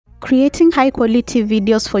Creating high quality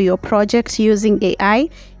videos for your project using AI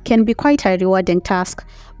can be quite a rewarding task,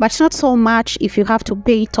 but not so much if you have to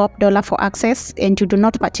pay top dollar for access and you do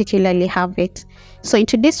not particularly have it. So in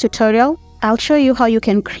today's tutorial, I'll show you how you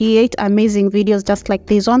can create amazing videos just like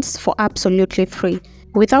these ones for absolutely free.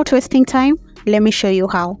 Without wasting time, let me show you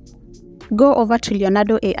how. Go over to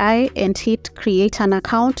Leonardo AI and hit create an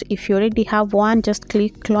account. If you already have one, just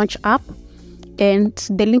click launch app, and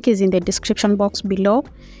the link is in the description box below.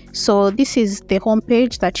 So this is the home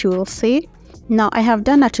page that you will see. Now I have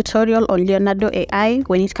done a tutorial on Leonardo AI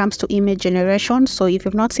when it comes to image generation. So if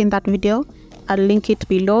you've not seen that video, I'll link it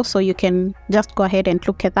below so you can just go ahead and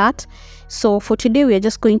look at that. So for today, we are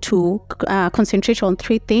just going to concentrate on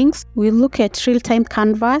three things. We'll look at real-time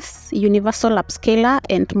canvas, universal upscaler,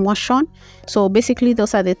 and motion. So basically,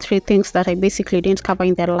 those are the three things that I basically didn't cover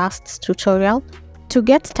in the last tutorial. To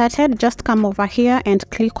get started, just come over here and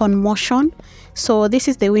click on motion. So this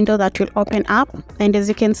is the window that will open up, and as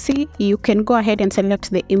you can see, you can go ahead and select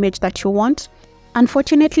the image that you want.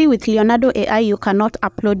 Unfortunately, with Leonardo AI, you cannot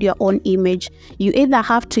upload your own image. You either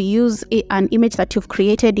have to use an image that you've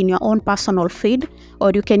created in your own personal feed,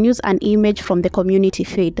 or you can use an image from the community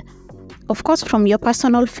feed. Of course, from your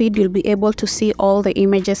personal feed, you'll be able to see all the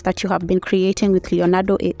images that you have been creating with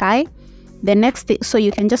Leonardo AI. So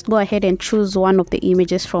you can just go ahead and choose one of the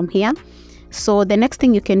images from here. So the next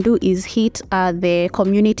thing you can do is hit the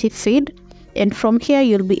community feed, and from here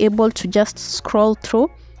you'll be able to just scroll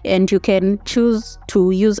through and you can choose to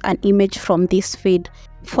use an image from this feed.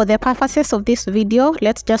 For the purposes of this video,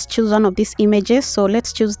 let's just choose one of these images. So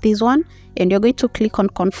let's choose this one, and you're going to click on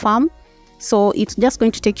confirm. So it's just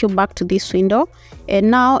going to take you back to this window. And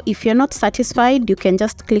now if you're not satisfied, you can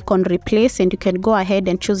just click on replace, and you can go ahead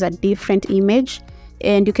and choose a different image.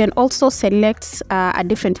 And you can also select a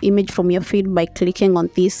different image from your feed by clicking on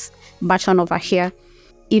this button over here.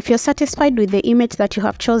 If you're satisfied with the image that you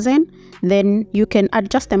have chosen, then you can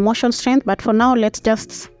adjust the motion strength. But for now, let's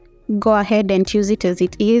just go ahead and use it as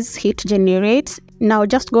it is. Hit generate. Now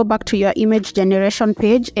just go back to your image generation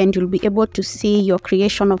page and you'll be able to see your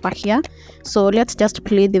creation over here. So let's just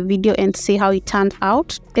play the video and see how it turned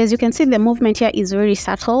out. As you can see, the movement here is very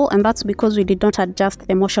subtle, and that's because we did not adjust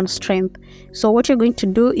the motion strength. So what you're going to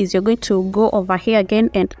do is you're going to go over here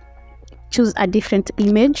again and choose a different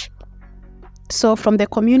image. So from the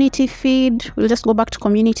community feed, we'll just go back to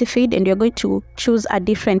community feed, and you're going to choose a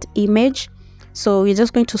different image. So we're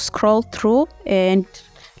just going to scroll through, and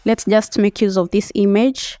let's just make use of this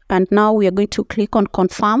image. And now we are going to click on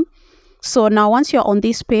confirm. So now once you're on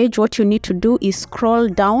this page, what you need to do is scroll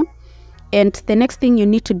down, and the next thing you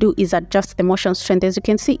need to do is adjust the motion strength. As you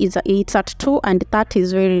can see, it's at 2, and that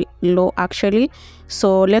is very low actually.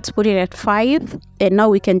 So let's put it at 5, and now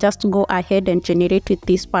we can just go ahead and generate with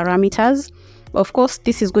these parameters. Of course,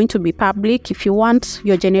 this is going to be public. If you want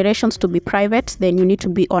your generations to be private, then you need to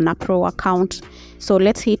be on a pro account. So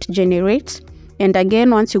let's hit generate. And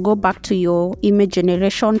again, once you go back to your image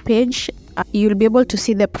generation page, you'll be able to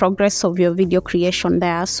see the progress of your video creation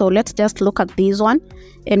there. So let's just look at this one.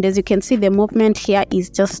 And as you can see, the movement here is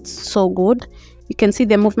just so good. You can see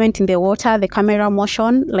the movement in the water, the camera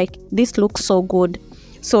motion, like this looks so good.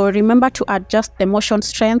 So remember to adjust the motion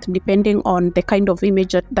strength depending on the kind of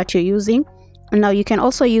image that you're using. Now you can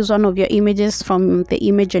also use one of your images from the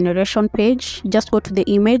image generation page. Just go to the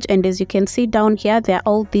image, and as you can see down here, there are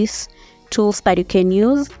all these tools that you can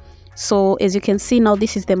use. So as you can see now,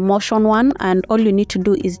 this is the motion one, and all you need to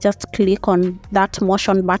do is just click on that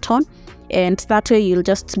motion button, and that way you'll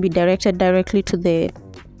just be directed directly to the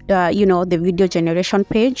the video generation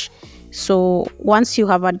page. So once you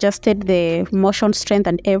have adjusted the motion strength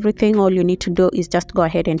and everything, all you need to do is just go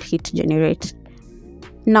ahead and hit generate.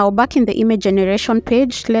 Now back in the image generation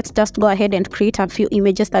page, let's just go ahead and create a few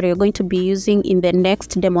images that we're going to be using in the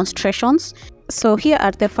next demonstrations. So here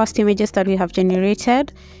are the first images that we have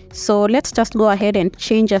generated. So let's just go ahead and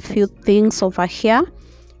change a few things over here.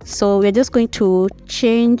 So we're just going to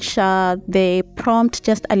change the prompt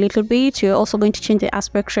just a little bit. You're also going to change the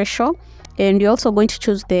aspect ratio, and you're also going to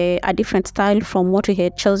choose a different style from what we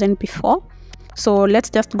had chosen before. So let's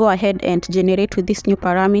just go ahead and generate with these new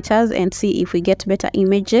parameters and see if we get better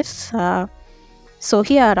images. So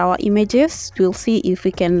here are our images. We'll see if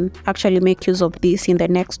we can actually make use of this in the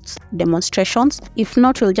next demonstrations. If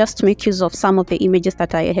not, we'll just make use of some of the images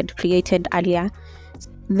that I had created earlier.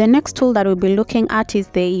 The next tool that we'll be looking at is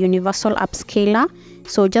the universal upscaler.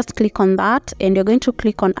 So just click on that, and you're going to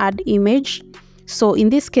click on add image. So in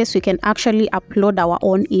this case, we can actually upload our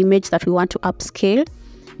own image that we want to upscale.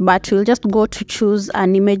 But we'll just go to choose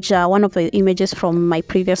an image, one of the images from my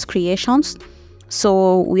previous creations.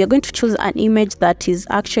 So we are going to choose an image that is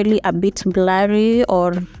actually a bit blurry,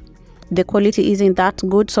 or the quality isn't that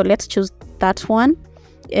good. So let's choose that one.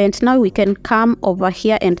 And now we can come over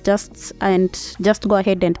here and just go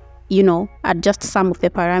ahead and adjust some of the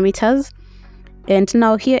parameters. And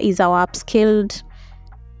now here is our upscaled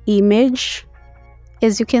image.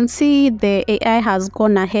 As you can see, the AI has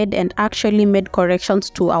gone ahead and actually made corrections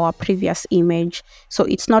to our previous image. So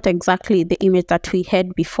it's not exactly the image that we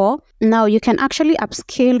had before. Now you can actually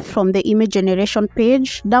upscale from the image generation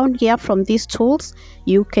page. Down here from these tools,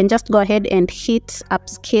 you can just go ahead and hit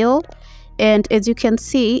upscale. And as you can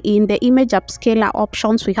see in the image upscaler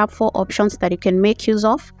options, we have 4 options that you can make use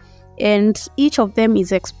of. And each of them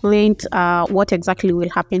is explained what exactly will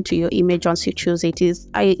happen to your image once you choose it.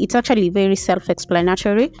 It's actually very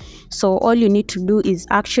self-explanatory. So all you need to do is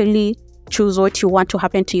actually choose what you want to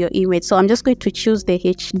happen to your image. So I'm just going to choose the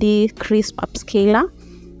HD crisp upscaler.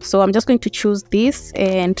 So I'm just going to choose this,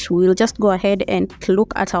 and we'll just go ahead and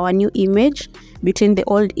look at our new image between the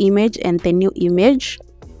old image and the new image.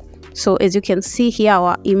 So as you can see here,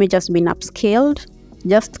 our image has been upscaled.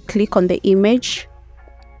 Just click on the image.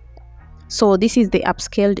 So this is the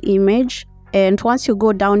upscaled image, and once you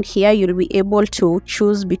go down here, you'll be able to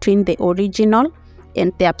choose between the original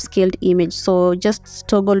and the upscaled image. So just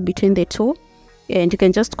toggle between the two, and you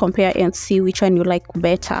can just compare and see which one you like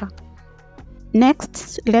better.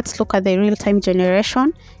 Next, let's look at the real-time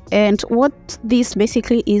generation. And what this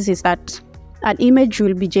basically is that an image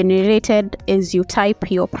will be generated as you type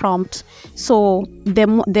your prompt. So the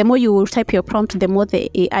more you type your prompt, the more the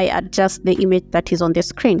AI adjusts the image that is on the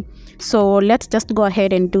screen. So let's just go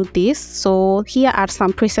ahead and do this. So here are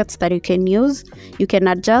some presets that you can use. You can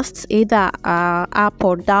adjust either up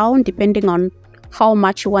or down depending on how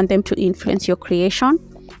much you want them to influence your creation.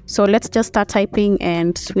 So let's just start typing,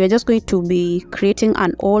 and we are just going to be creating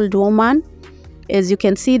an old woman. As you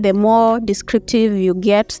can see, the more descriptive you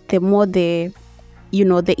get, the more the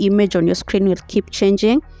image on your screen will keep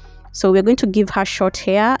changing. So we're going to give her short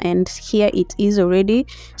hair, and here it is already.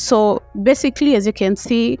 So basically, as you can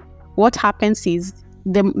see, what happens is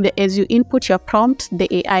as you input your prompt, the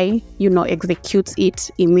AI executes it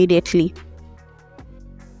immediately.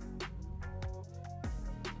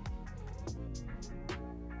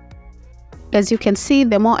 As you can see,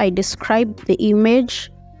 the more I describe the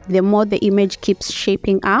image, the more the image keeps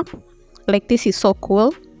shaping up. Like, this is so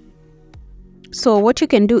cool. So what you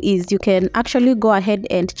can do is you can actually go ahead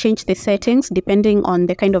and change the settings depending on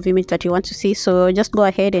the kind of image that you want to see. So just go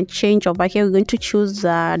ahead and change over here. We're going to choose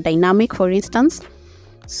dynamic, for instance.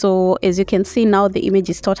 So as you can see now, the image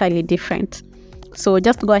is totally different. So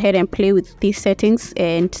just go ahead and play with these settings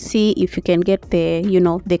and see if you can get the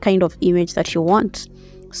the kind of image that you want.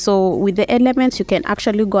 So with the elements, you can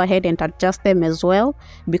actually go ahead and adjust them as well,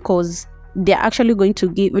 because they're actually going to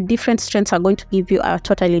give different strengths, are going to give you a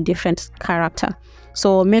totally different character.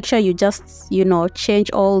 So make sure you just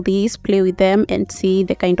change all these, play with them, and see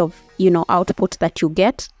the kind of output that you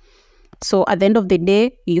get. So at the end of the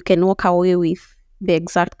day, you can walk away with the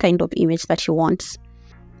exact kind of image that you want.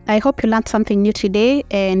 I hope you learned something new today,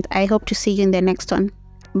 and I hope to see you in the next one.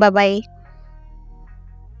 Bye bye.